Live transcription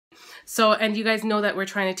So, and you guys know that we're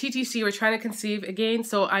trying to TTC, we're trying to conceive again.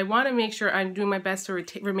 So I want to make sure I'm doing my best to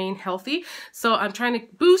remain healthy. So I'm trying to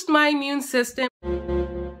boost my immune system.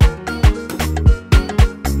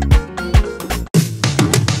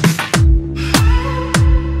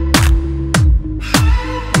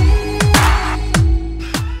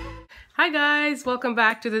 Hi guys, welcome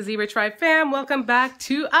back to the Zebra Tribe fam. Welcome back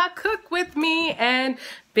to Cook With Me and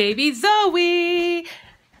baby Zoe.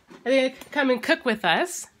 They come and cook with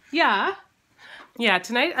us. Yeah,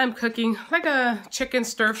 tonight I'm cooking like a chicken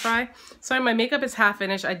stir fry. Sorry, my makeup is half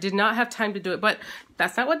finished. I did not have time to do it, but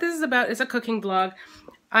that's not what this is about. It's a cooking vlog.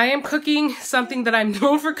 I am cooking something that I'm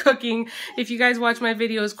known for cooking. If you guys watch my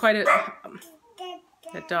videos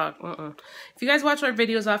that dog. If you guys watch my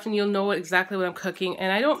videos often, you'll know exactly what I'm cooking.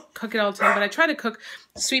 And I don't cook it all the time, but I try to cook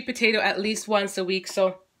sweet potato at least once a week.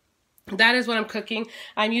 So that is what I'm cooking.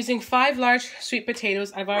 I'm using 5 large sweet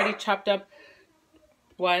potatoes. I've already chopped up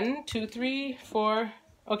 1, 2, 3, 4.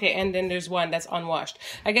 Okay, and then there's one that's unwashed.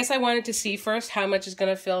 I guess I wanted to see first how much is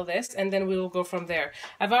going to fill this, and then we will go from there.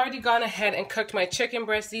 I've already gone ahead and cooked my chicken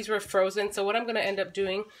breasts. These were frozen, so what I'm going to end up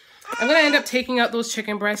doing, I'm going to end up taking out those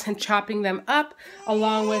chicken breasts and chopping them up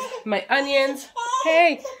along with my onions.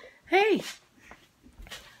 Hey!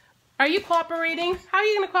 Are you cooperating? How are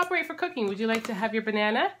you going to cooperate for cooking? Would you like to have your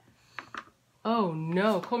banana? Oh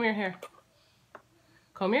no, comb your hair.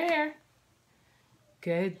 Comb your hair.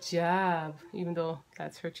 Good job. Even though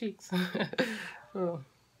that's her cheeks. Oh.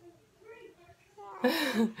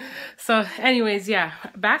 So anyways, yeah,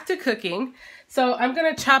 back to cooking. So I'm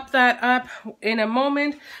going to chop that up in a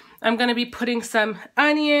moment. I'm going to be putting some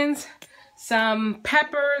onions, some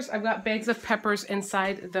peppers. I've got bags of peppers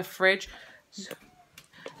inside the fridge.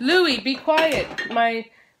 Louie, be quiet. My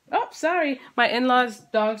in-laws'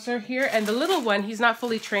 dogs are here, and the little one, he's not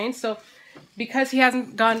fully trained, so because he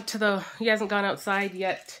hasn't gone outside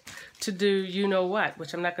yet to do you know what,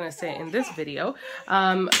 which I'm not going to say in this video.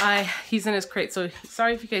 He's in his crate, so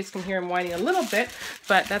sorry if you guys can hear him whining a little bit,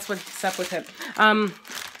 but that's what's up with him. I'm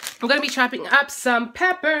going to be chopping up some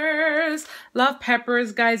peppers. Love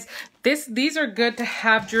peppers, guys. These are good to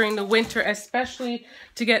have during the winter, especially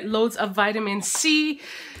to get loads of vitamin C.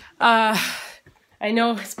 I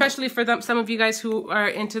know, especially for some of you guys who are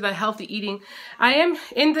into the healthy eating. I am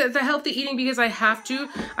into the healthy eating because I have to.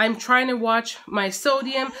 I'm trying to watch my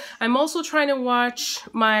sodium. I'm also trying to watch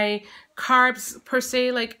my carbs per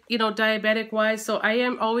se, like, you know, diabetic wise. So I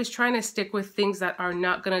am always trying to stick with things that are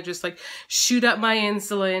not gonna just like shoot up my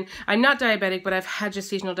insulin. I'm not diabetic, but I've had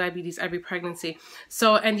gestational diabetes every pregnancy.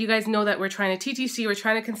 So, and you guys know that we're trying to TTC, we're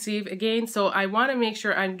trying to conceive again. So I want to make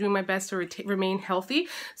sure I'm doing my best to remain healthy.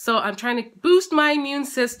 So I'm trying to boost my immune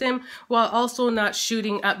system while also not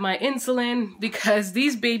shooting up my insulin, because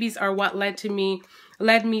these babies are what led me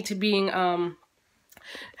to being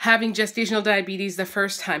having gestational diabetes the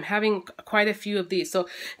first time, having quite a few of these. So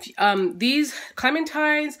these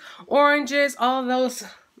clementines, oranges, all those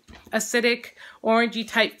acidic orangey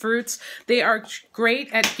type fruits, they are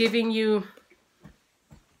great at giving you,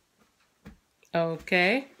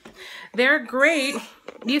 okay, they're great.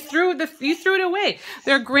 You threw it away.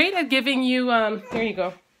 They're great at giving you here you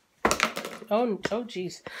go. Oh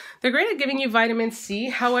geez. They're great at giving you vitamin C.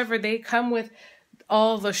 However, they come with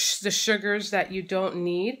all the sugars that you don't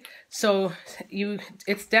need. So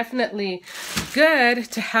it's definitely good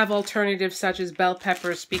to have alternatives such as bell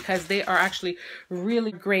peppers, because they are actually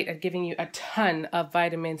really great at giving you a ton of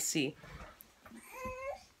vitamin C.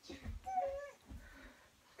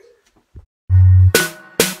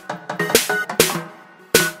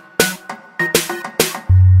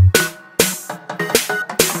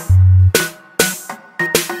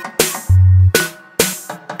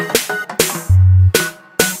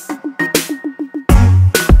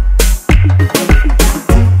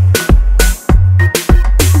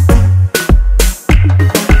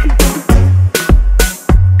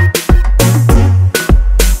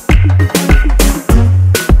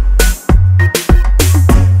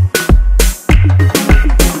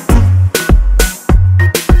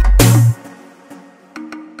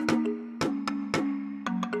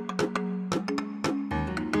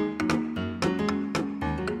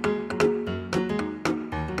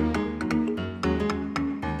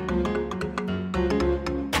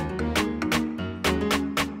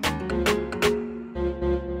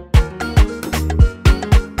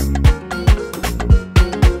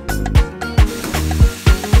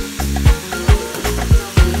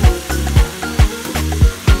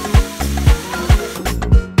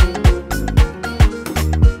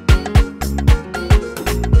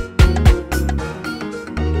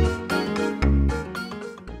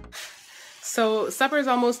 supper is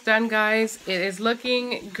almost done, guys. It is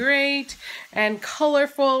looking great and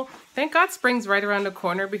colorful. Thank God spring's right around the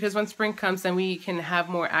corner, because when spring comes, then we can have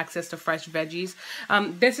more access to fresh veggies.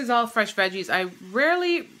 This is all fresh veggies. I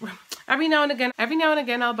rarely, every now and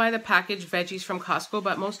again, I'll buy the packaged veggies from Costco,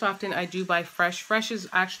 but most often I do buy fresh. Fresh is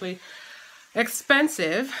actually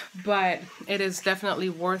expensive, but it is definitely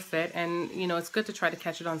worth it. And, you know, it's good to try to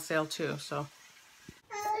catch it on sale too, so.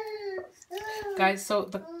 Guys, so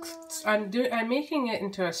I'm making it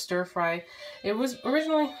into a stir fry. It was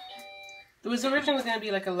originally going to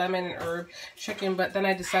be like a lemon and herb chicken, but then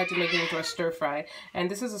I decided to make it into a stir fry. And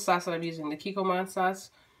this is the sauce that I'm using, the Kikkoman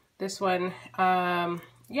sauce. This one,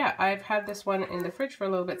 yeah, I've had this one in the fridge for a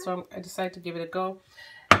little bit, so I decided to give it a go.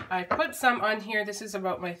 I put some on here. This is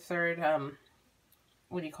about my third,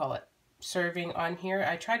 what do you call it, serving on here.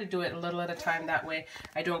 I try to do it a little at a time. That way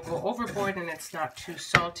I don't go overboard and it's not too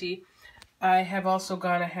salty. I have also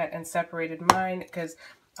gone ahead and separated mine because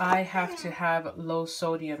I have to have low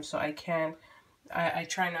sodium, so I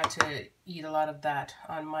try not to eat a lot of that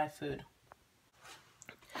on my food.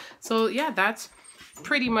 So yeah, that's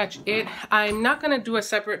pretty much it. I'm not going to do a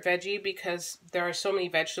separate veggie because there are so many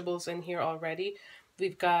vegetables in here already.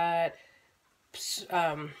 We've got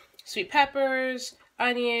sweet peppers,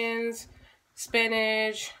 onions,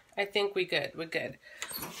 spinach. I think we're good.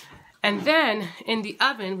 And then in the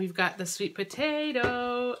oven, we've got the sweet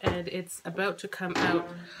potato, and it's about to come out.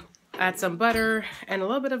 Add some butter and a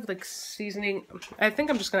little bit of like seasoning. I think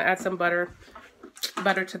I'm just going to add some butter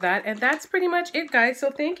to that. And that's pretty much it, guys. So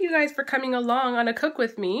thank you guys for coming along on a cook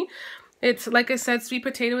with me. It's like I said, sweet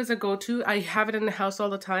potato is a go-to. I have it in the house all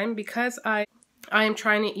the time because I am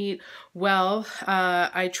trying to eat well.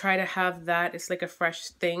 I try to have that. It's like a fresh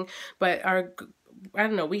thing. But I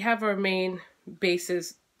don't know, we have our main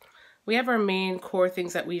bases. We have our main core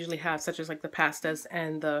things that we usually have, such as like the pastas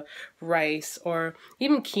and the rice, or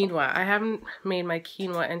even quinoa. I haven't made my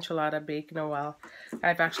quinoa enchilada bake in a while.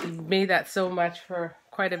 I've actually made that so much for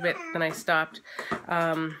quite a bit, then I stopped.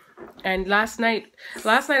 And last night,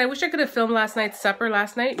 I wish I could have filmed last night's supper.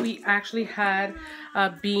 Last night we actually had a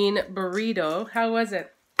bean burrito. How was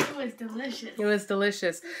it? It was delicious. It was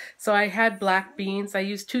delicious. So I had black beans. I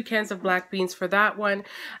used 2 cans of black beans for that one.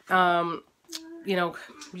 You know,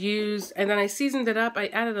 and then I seasoned it up. I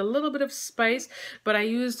added a little bit of spice, but I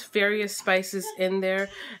used various spices in there.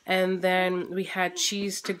 And then we had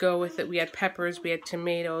cheese to go with it. We had peppers, we had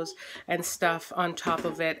tomatoes and stuff on top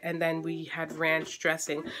of it. And then we had ranch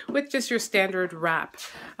dressing with just your standard wrap.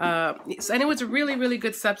 And it was a really, really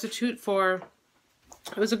good substitute for,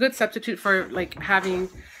 like having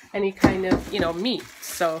any kind of, you know, meat.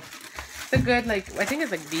 So it's a good, like, I think it's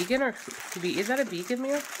like vegan, or is that a vegan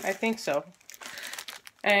meal? I think so.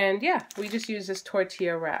 And yeah, we just use this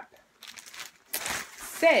tortilla wrap.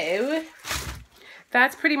 So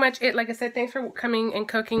that's pretty much it. Like I said, thanks for coming and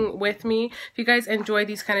cooking with me. If you guys enjoy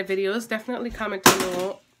these kind of videos, definitely comment down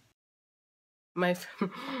below. I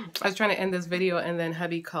was trying to end this video and then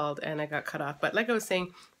hubby called and I got cut off. But like I was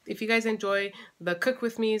saying, if you guys enjoy the cook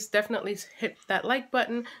with me's, definitely hit that like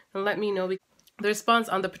button and let me know. The response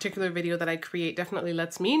on the particular video that I create definitely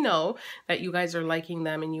lets me know that you guys are liking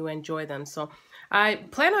them and you enjoy them. So I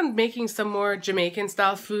plan on making some more Jamaican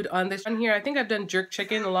style food on this one here. I think I've done jerk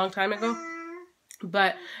chicken a long time ago,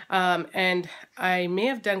 but and I may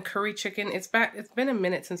have done curry chicken. It's been a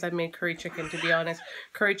minute since I've made curry chicken, to be honest.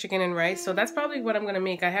 Curry chicken and rice. So that's probably what I'm gonna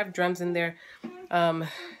make. I have drums in there that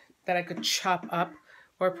I could chop up,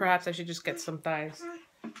 or perhaps I should just get some thighs.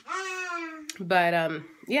 But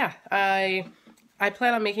yeah, I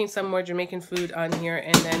plan on making some more Jamaican food on here,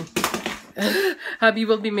 and then hubby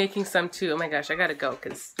will be making some too. Oh my gosh, I gotta go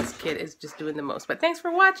because this kid is just doing the most. But thanks for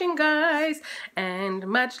watching, guys, and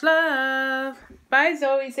much love. Bye,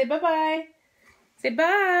 Zoe. Say bye-bye. Say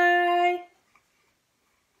bye.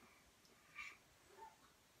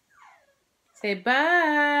 Say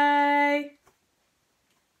bye.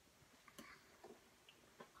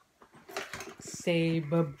 Say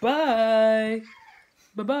bye-bye.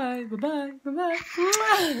 Bye-bye, bye-bye, bye-bye.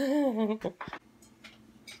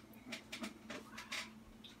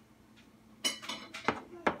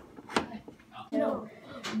 No.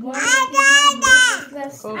 One is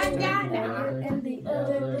less and the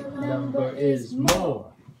other number is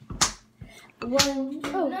more. One.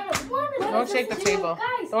 Oh, one is don't shake the table.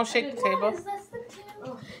 Don't shake the table.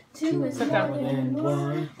 2 is more than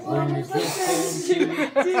 1. 1 is less than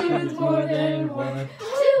 2. 2 is more than 1.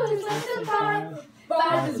 2 is less than 5.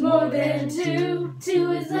 5 is more than 2.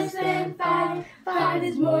 2 is less than 5. 5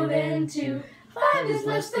 is more than 2. 5 is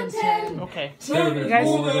less than 10. Okay. 10 is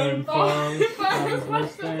more than 5. 5 is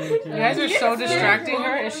less than 10. You guys are so distracting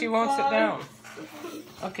her and she won't sit down.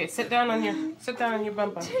 Okay, sit down on your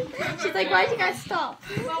bumper. She's like, why'd you guys stop?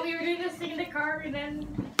 Well, we were doing this thing in the car, and then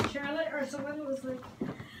Charlotte or someone was like,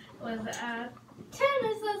 10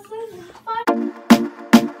 is less than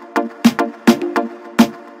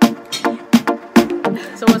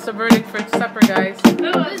 5. So what's the verdict for supper, guys?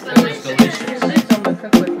 Oh, it's delicious. delicious. Film to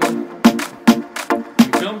cook with me.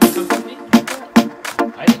 You filmed to cook with me?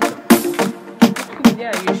 I didn't cook with you.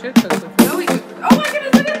 Yeah, you should cook with me. Oh my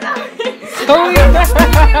goodness, look at that! Oh, yeah.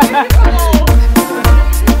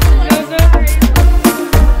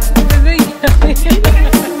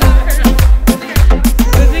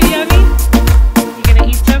 Was it yummy? You gonna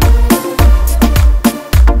eat some?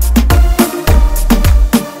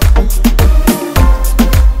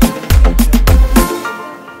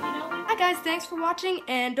 Hi guys, thanks for watching,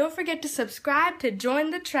 and don't forget to subscribe to join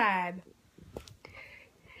the tribe.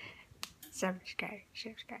 Subscribe.